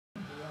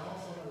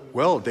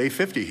Well, day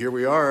 50, here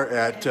we are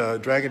at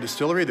Dragon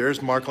Distillery.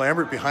 There's Mark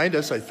Lambert behind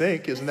us, I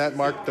think. Isn't that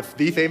Mark, the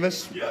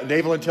famous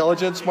naval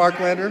intelligence Mark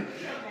Lander?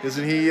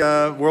 Isn't he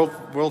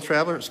world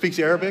traveler? Speaks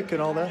Arabic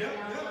and all that?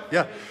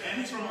 Yeah.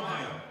 And he's from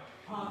Ohio.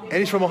 And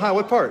he's from Ohio.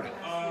 What part?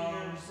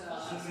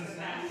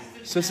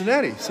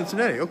 Cincinnati.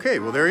 Cincinnati. Okay,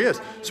 well, there he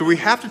is. So we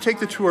have to take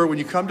the tour. When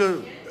you come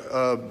to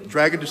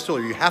Dragon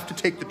Distillery, you have to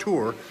take the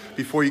tour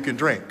before you can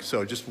drink.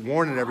 So just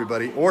warning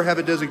everybody, or have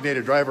a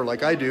designated driver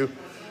like I do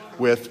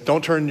with,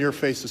 don't turn your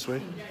face this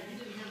way,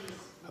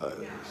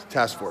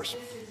 task force.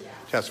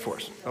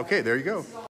 Okay, there you go.